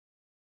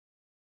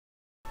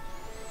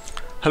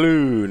Hello,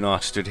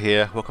 Nastydude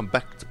here. Welcome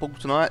back to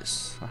Portal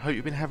Nights. I hope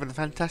you've been having a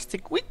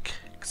fantastic week,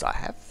 because I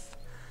have.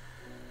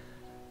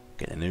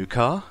 Getting a new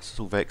car, so it's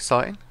all very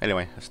exciting.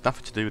 Anyway, that's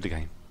nothing to do with the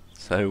game.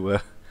 So,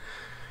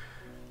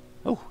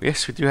 oh,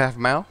 yes, we do have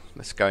mail.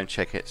 Let's go and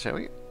check it, shall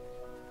we?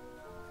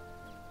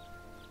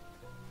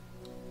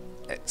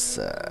 Let's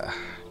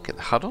get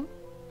the HUD on.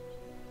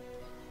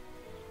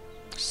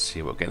 Let's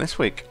see what we're getting this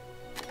week.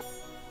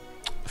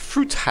 A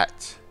fruit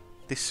hat.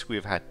 This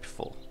we've had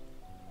before.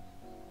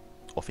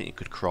 I think you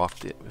could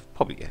craft it with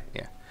probably,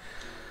 yeah.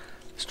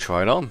 Let's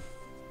try it on.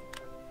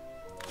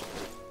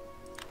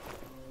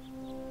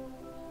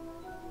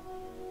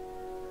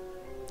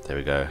 There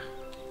we go.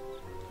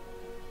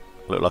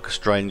 Look like a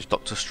strange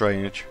Doctor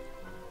Strange.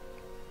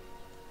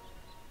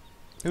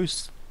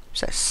 Who's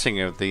that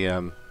singer of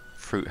the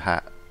fruit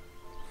hat?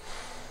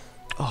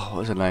 Oh, what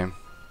was her name?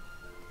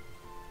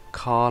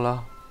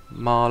 Carla?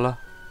 Marla?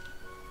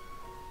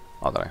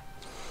 I don't know.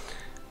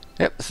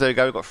 Yep, so there we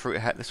go, we've got a fruit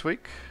hat this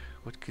week.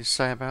 What can you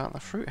say about the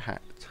fruit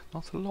hat?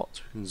 Not a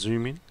lot. We can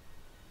zoom in.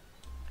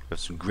 We have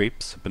some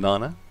grapes,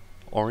 banana,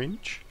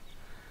 orange.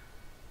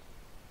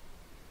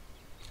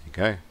 There you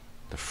go.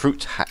 The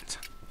fruit hat.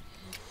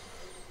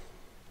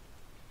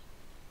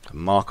 The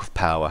mark of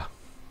power.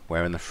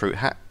 Wearing the fruit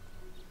hat.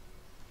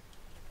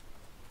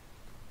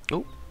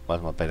 Oh,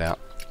 why's my bed out?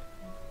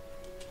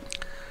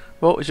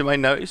 Well, as you may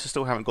notice, I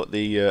still haven't got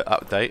the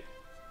update.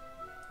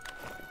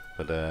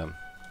 But I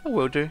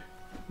will do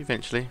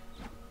eventually.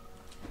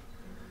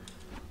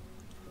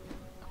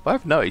 But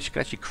I've noticed you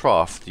can actually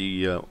craft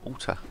the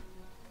altar.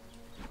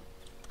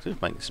 So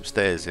making some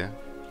stairs here.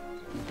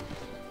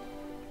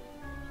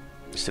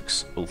 This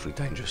looks awfully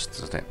dangerous,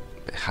 doesn't it?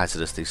 A bit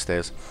hazardous, these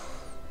stairs.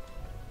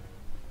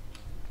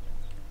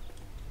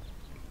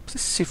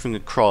 Let's see if we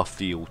can craft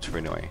the altar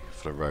anyway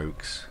for the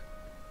rogues.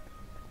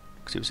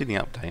 Because it was in the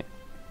update.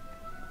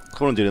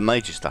 I want to do the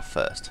major stuff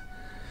first.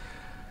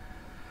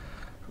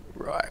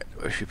 Right,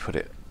 where should we put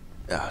it?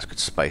 Ah, it's good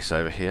space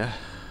over here.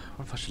 I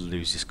wonder if I should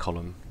lose this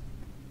column.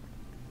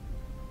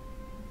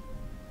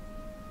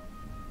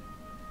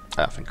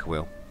 I think I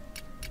will.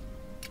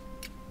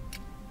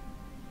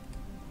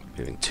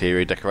 Bit of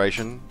interior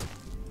decoration.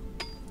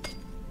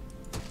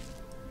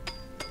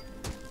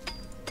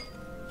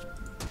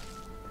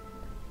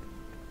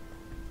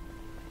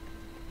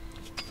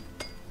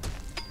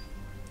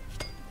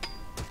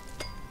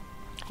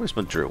 Where's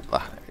my drill?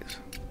 Ah, there it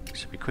is.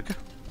 Should be quicker.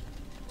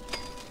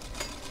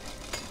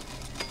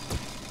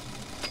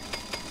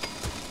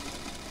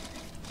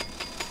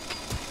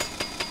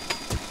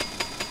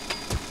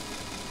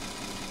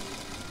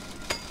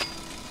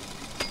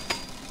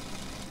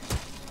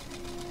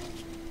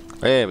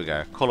 There we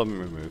go. Column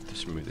removed.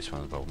 Let's remove this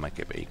one as well. Make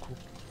it a bit equal.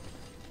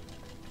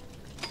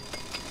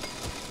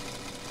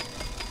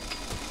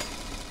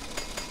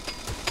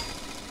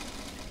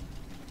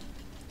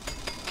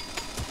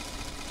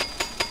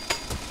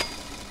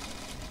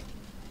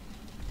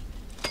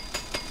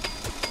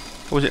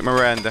 Or was it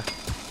Miranda?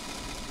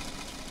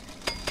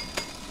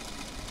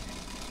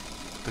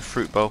 The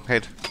fruit bowl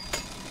head.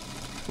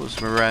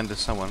 Was Miranda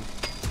someone?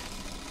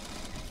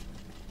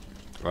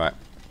 Right.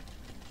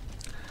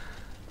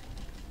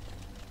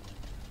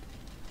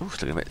 Ooh, it's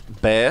looking a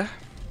bit bare.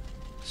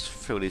 Let's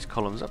fill these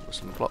columns up with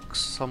some blocks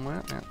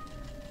somewhere. Yeah.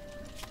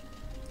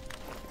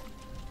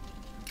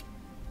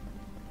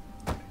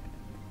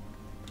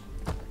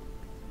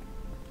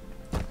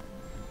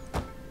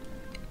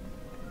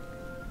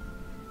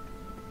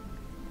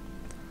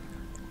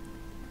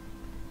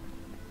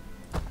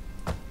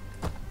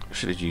 I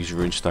should have used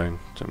runestone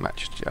to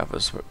match the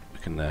others, but we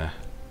can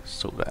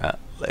sort that out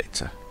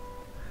later.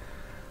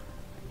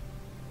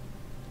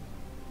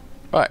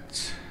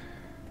 Right.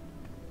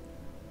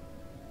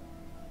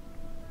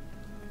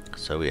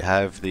 So we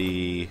have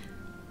the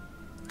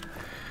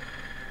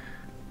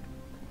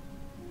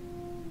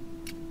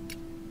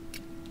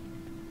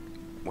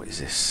what is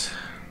this?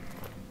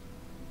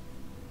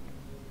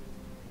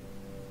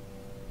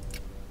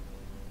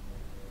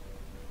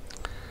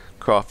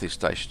 Crafting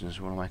stations.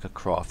 We want to make a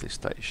crafting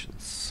station.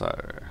 So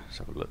let's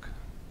have a look.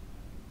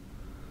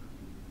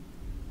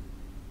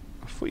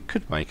 I thought we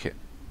could make it.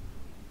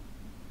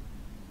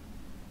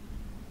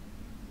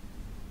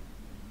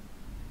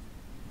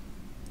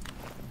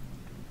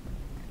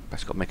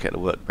 That's got to make it at the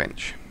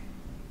workbench.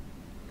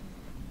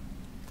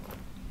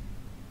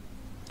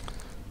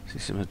 So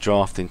this is a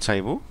drafting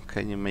table.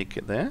 Can you make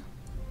it there?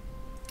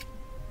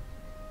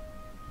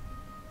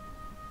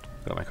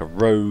 Got to make a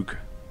rogue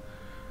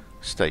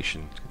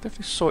station.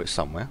 Definitely saw it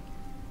somewhere.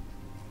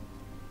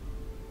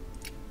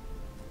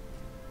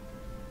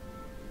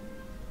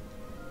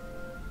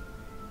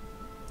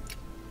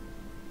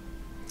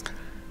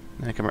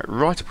 Now I can make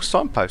writable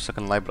signposts. I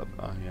can label up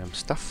my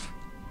stuff.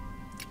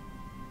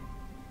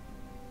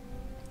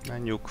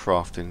 Manual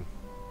crafting.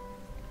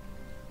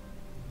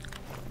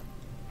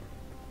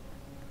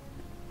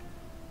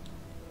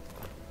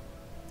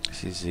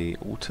 This is the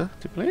altar,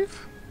 do you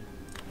believe?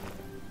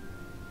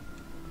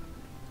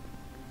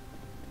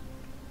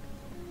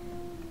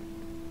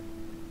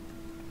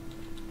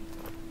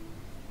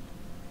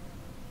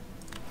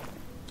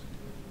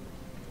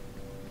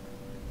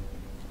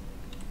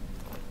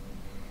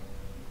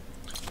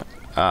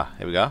 Ah,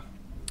 here we go.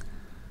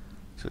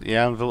 So the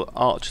Anvil,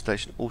 Archer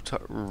Station,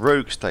 Altar,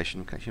 Rogue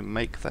Station. Can you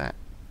make that?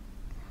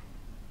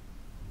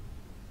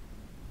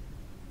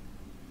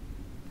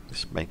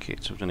 Let's make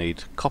it. So we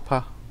need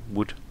copper,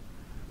 wood,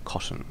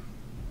 cotton.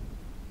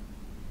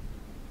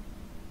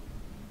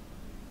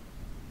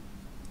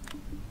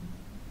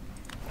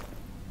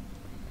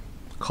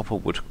 Copper,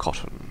 wood,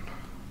 cotton.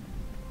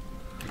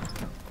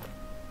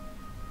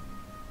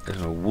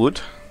 There's no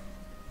wood,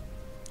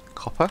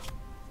 copper,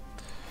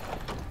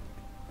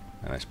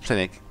 and there's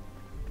plenty of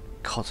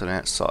cotton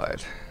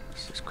outside.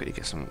 So let's quickly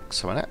get some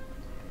of that.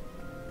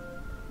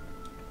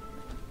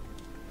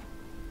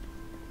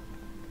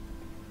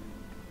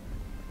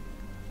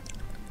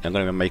 I'm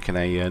going to be making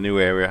a new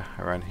area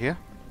around here.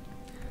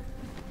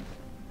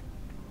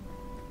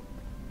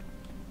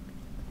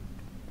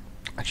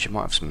 Actually, I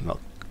might have some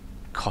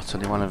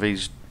cotton in one of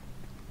these.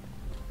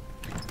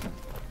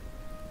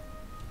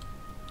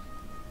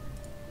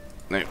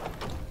 No.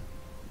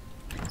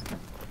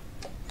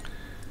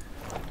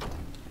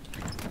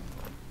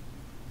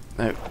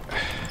 No.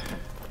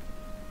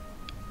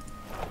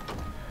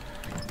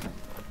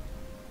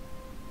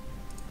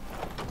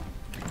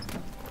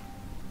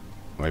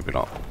 Maybe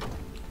not.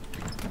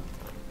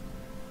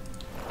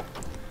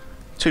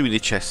 Too many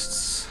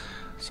chests.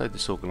 So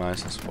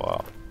disorganised. That's why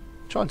I'm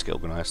trying to get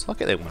organised. I'll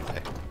get there one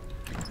day.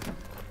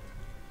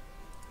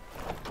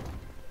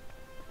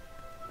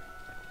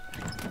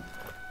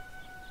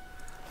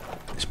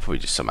 It's probably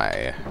just some out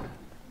here.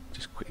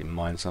 Just quickly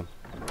mine some.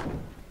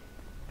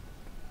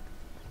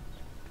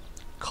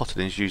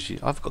 Cotton is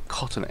usually. I've got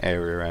cotton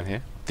area around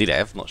here. Did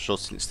have, not sure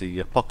since the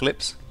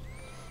apocalypse.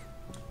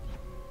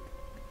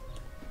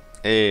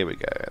 Here we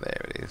go,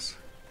 there it is.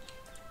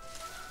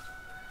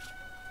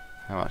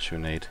 How much do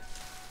we need?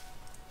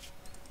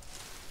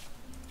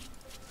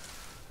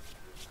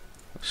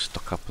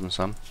 Stock up on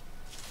some.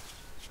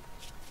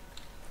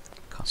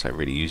 Can't say I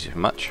really use it for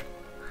much.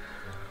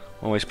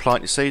 Always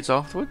plant your seeds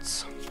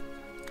afterwards.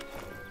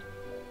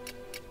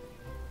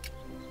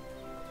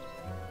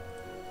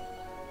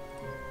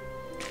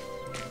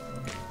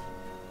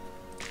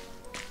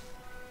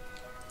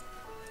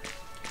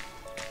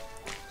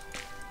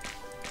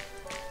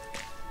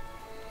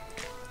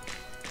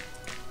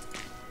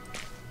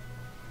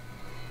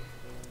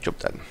 Job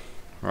done.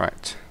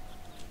 Right.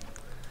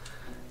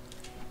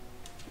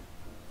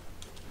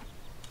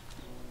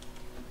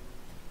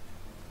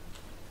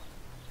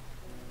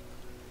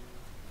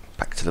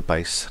 Back to the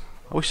base.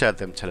 I wish I had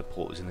them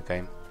teleporters in the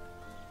game.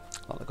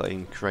 Like I got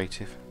in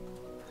creative.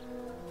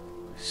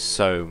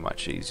 So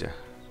much easier.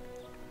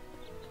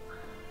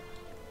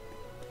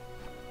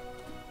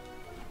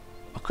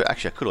 I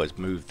could always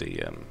move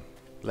the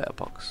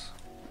letterbox.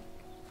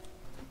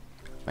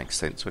 Makes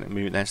sense when it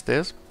moves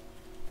downstairs.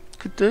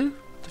 Could do.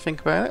 To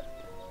think about it.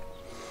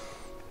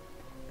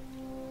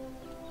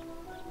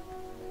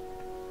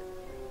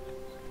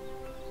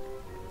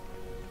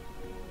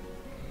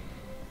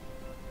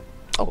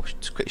 Oh,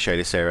 just quickly show you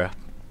this area.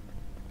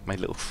 Made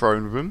a little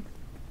throne room.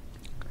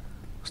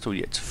 Still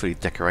yet to fully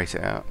decorate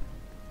it out.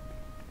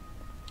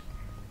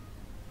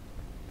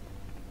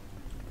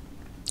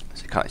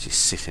 So you can't actually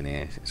sit in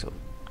here. It sort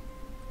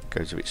of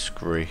goes a bit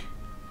screwy.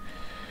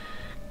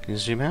 Can you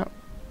zoom out?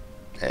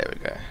 There we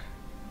go.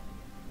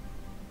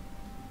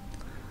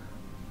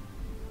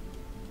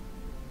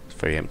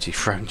 Very empty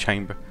throne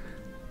chamber.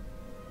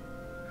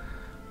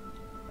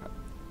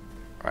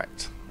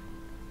 Right.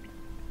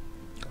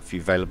 Got a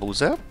few availables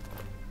there.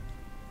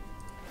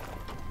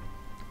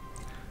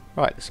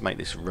 Right, let's make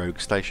this rogue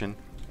station.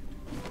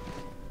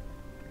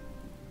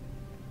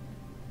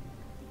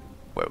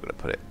 Where are we going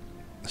to put it?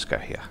 Let's go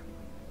here.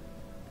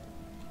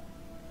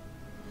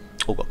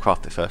 Oh, got to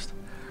craft it first.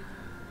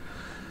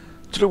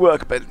 To the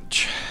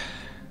workbench.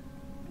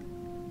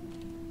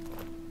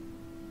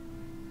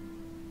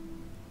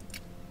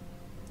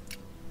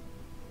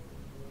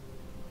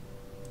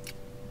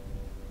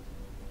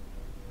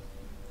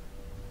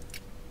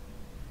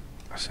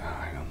 So,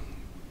 hang on.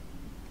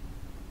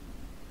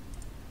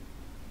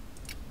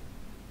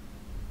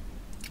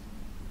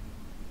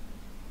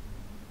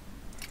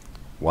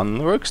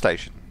 One rogue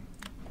station.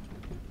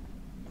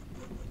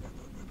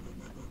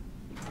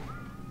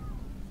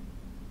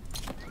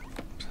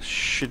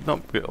 Should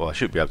not be. Well, I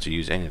should be able to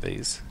use any of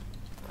these.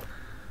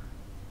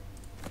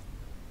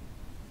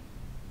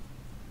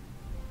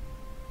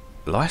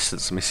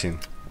 License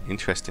missing.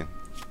 Interesting.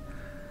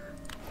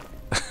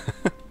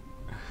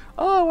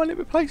 Oh, won't let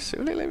me place it?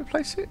 Will it let me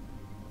place it?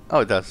 Oh,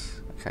 it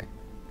does. Okay.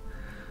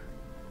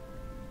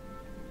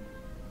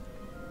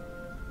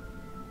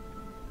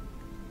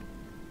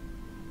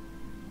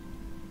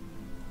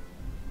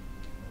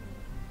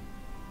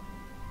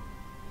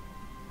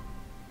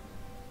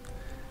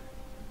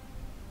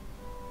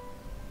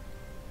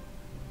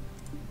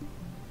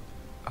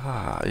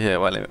 Ah, yeah,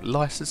 well,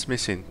 license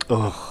missing.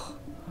 Ugh.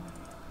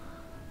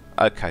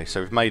 Okay,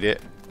 so we've made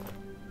it.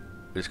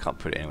 We just can't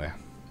put it anywhere.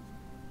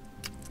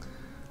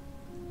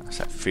 That's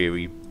that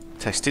theory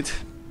tested.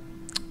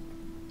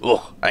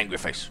 Oh, angry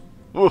face.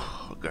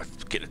 Oh, I've got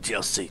to get the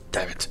DLC,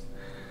 damn it.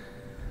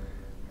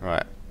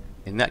 Right.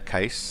 In that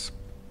case,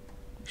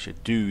 we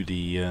should do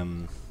the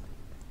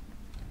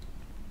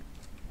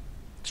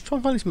let's try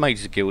and find this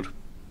Mages Guild.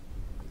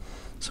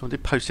 Someone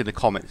did post in the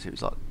comments, it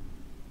was like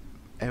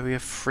Area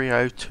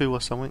 302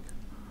 or something.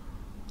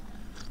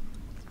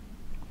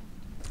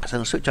 So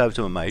I'll switch over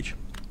to a mage.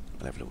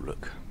 I'll have a little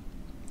look.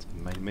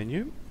 Main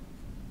menu.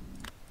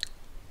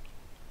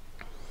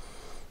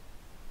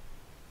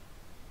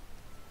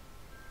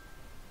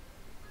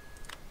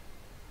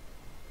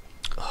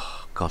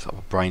 Oh God, I've got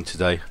my brain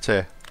today. I tell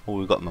you, all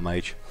we've got in my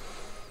mage.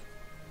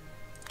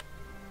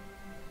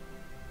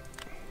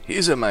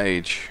 Here's a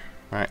mage.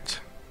 Right.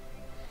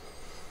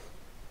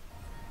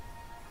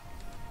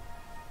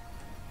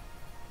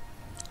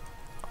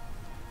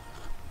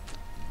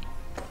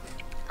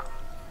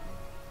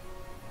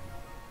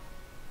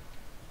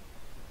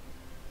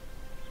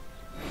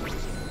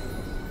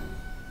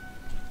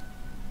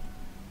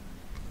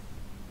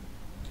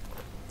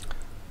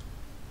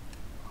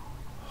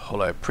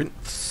 Hollow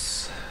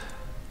prints.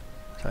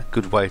 It's a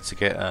good way to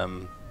get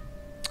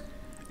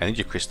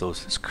energy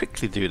crystals. Let's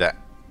quickly do that.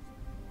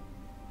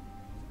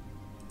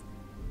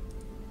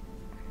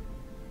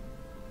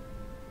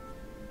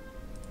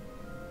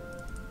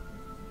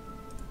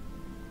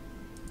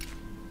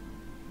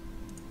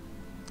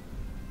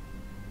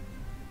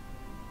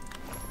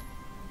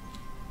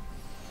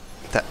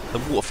 The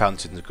water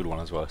fountain is a good one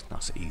as well. It's a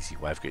nice easy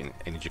way of getting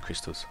energy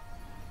crystals.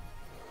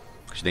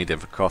 Because you need them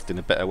for crafting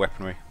a better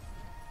weaponry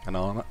and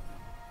armour.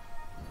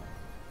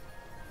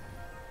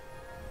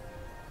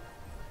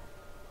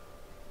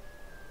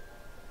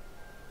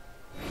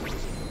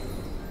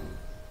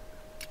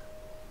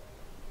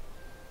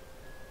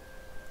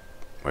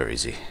 Where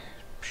is he?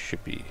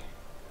 Should be.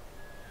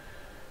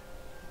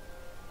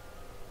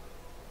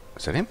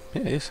 Is that him?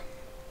 Yeah, it is.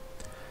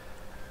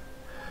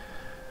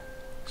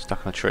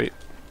 Stuck on a tree.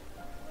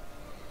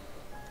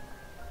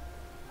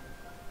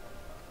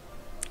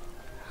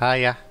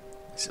 Hiya.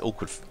 It's an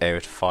awkward area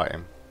to fight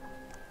him.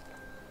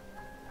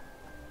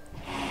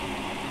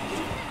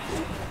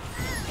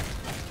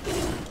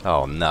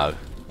 Oh no.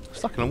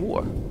 Stuck in the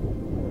water.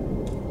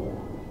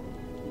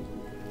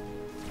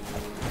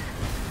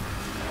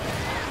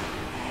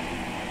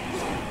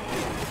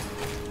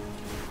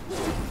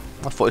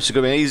 I thought this was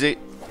going to be easy.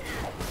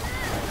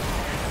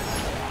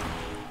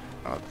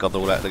 Oh God,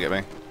 all that, look at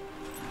me.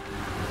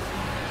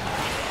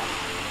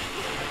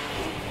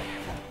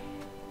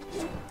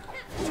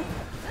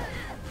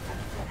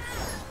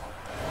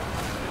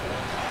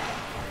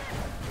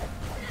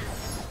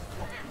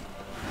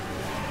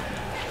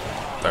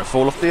 Don't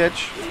fall off the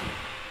edge.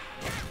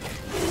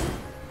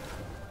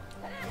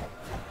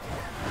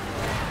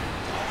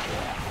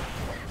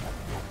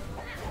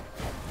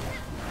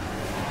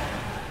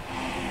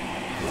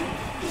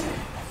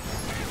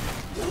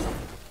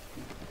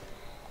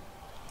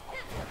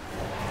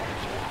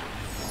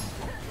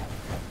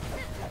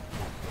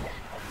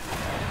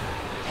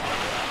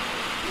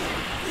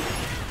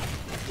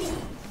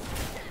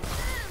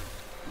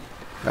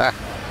 Ah.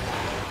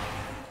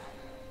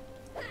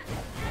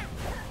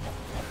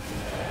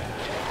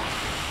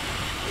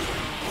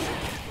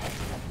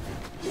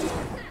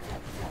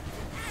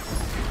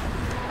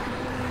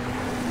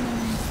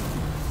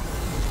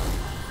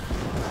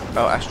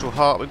 Oh, Astral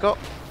Heart we got.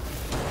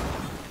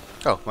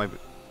 Oh, maybe.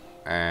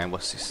 And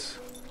what's this?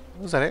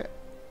 Was that it?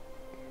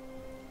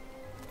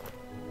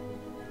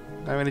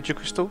 No energy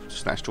crystal?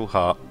 Just an Astral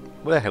Heart.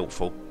 Well, they're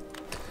helpful.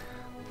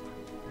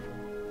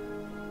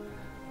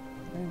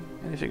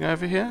 Anything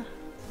over here?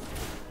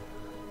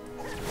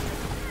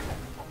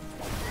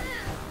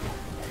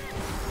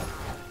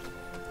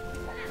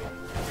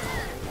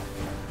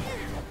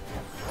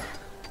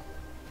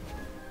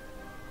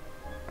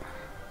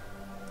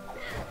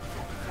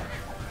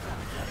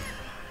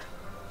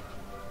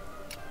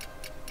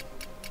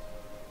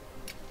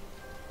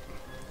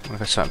 I wonder if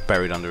there's something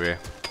buried under here.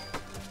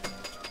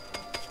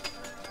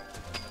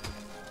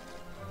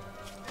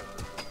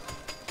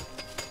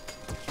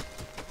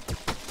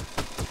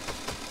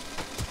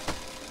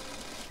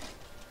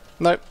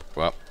 Nope.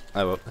 Well,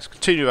 oh well. Let's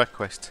continue our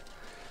quest.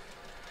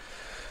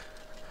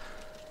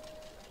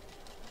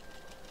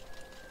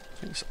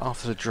 I think it's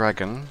after the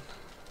dragon.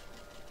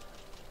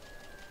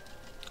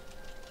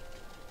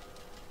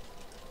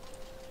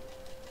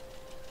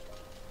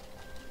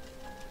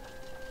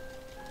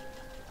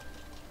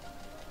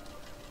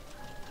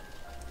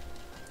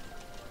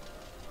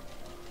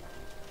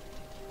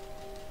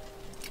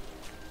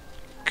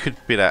 Could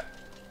be that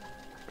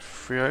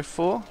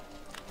 304.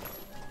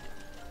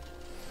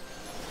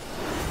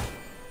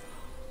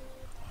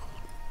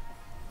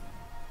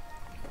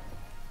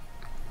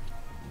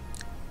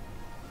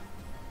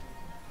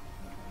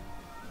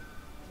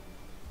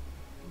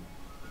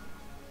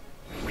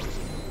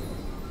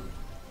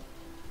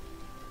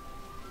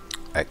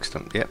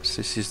 Excellent. Yep, so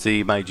this is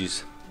the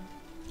Mages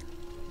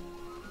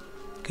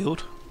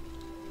Guild.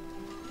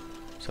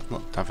 So I've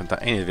not done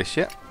any of this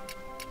yet.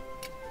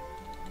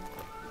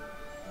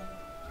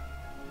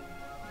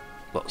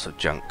 Lots of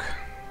junk.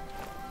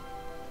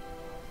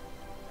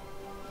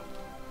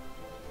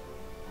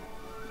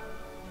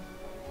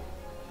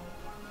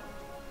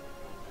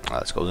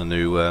 It's got the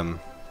new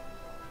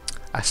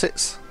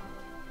assets.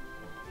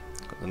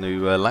 Got the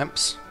new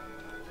lamps.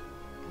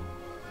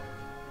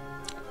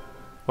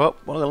 Well,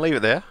 I'm going to leave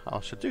it there. I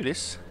shall do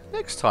this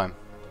next time.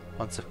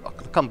 Once I'll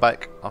come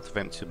back after I've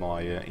emptied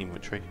my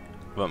inventory.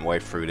 Work my way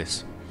through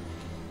this.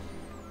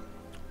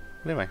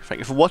 Anyway, thank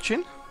you for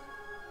watching.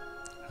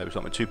 Hope it's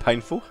not been too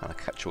painful, and I'll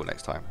catch you all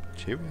next time.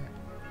 Cheerio.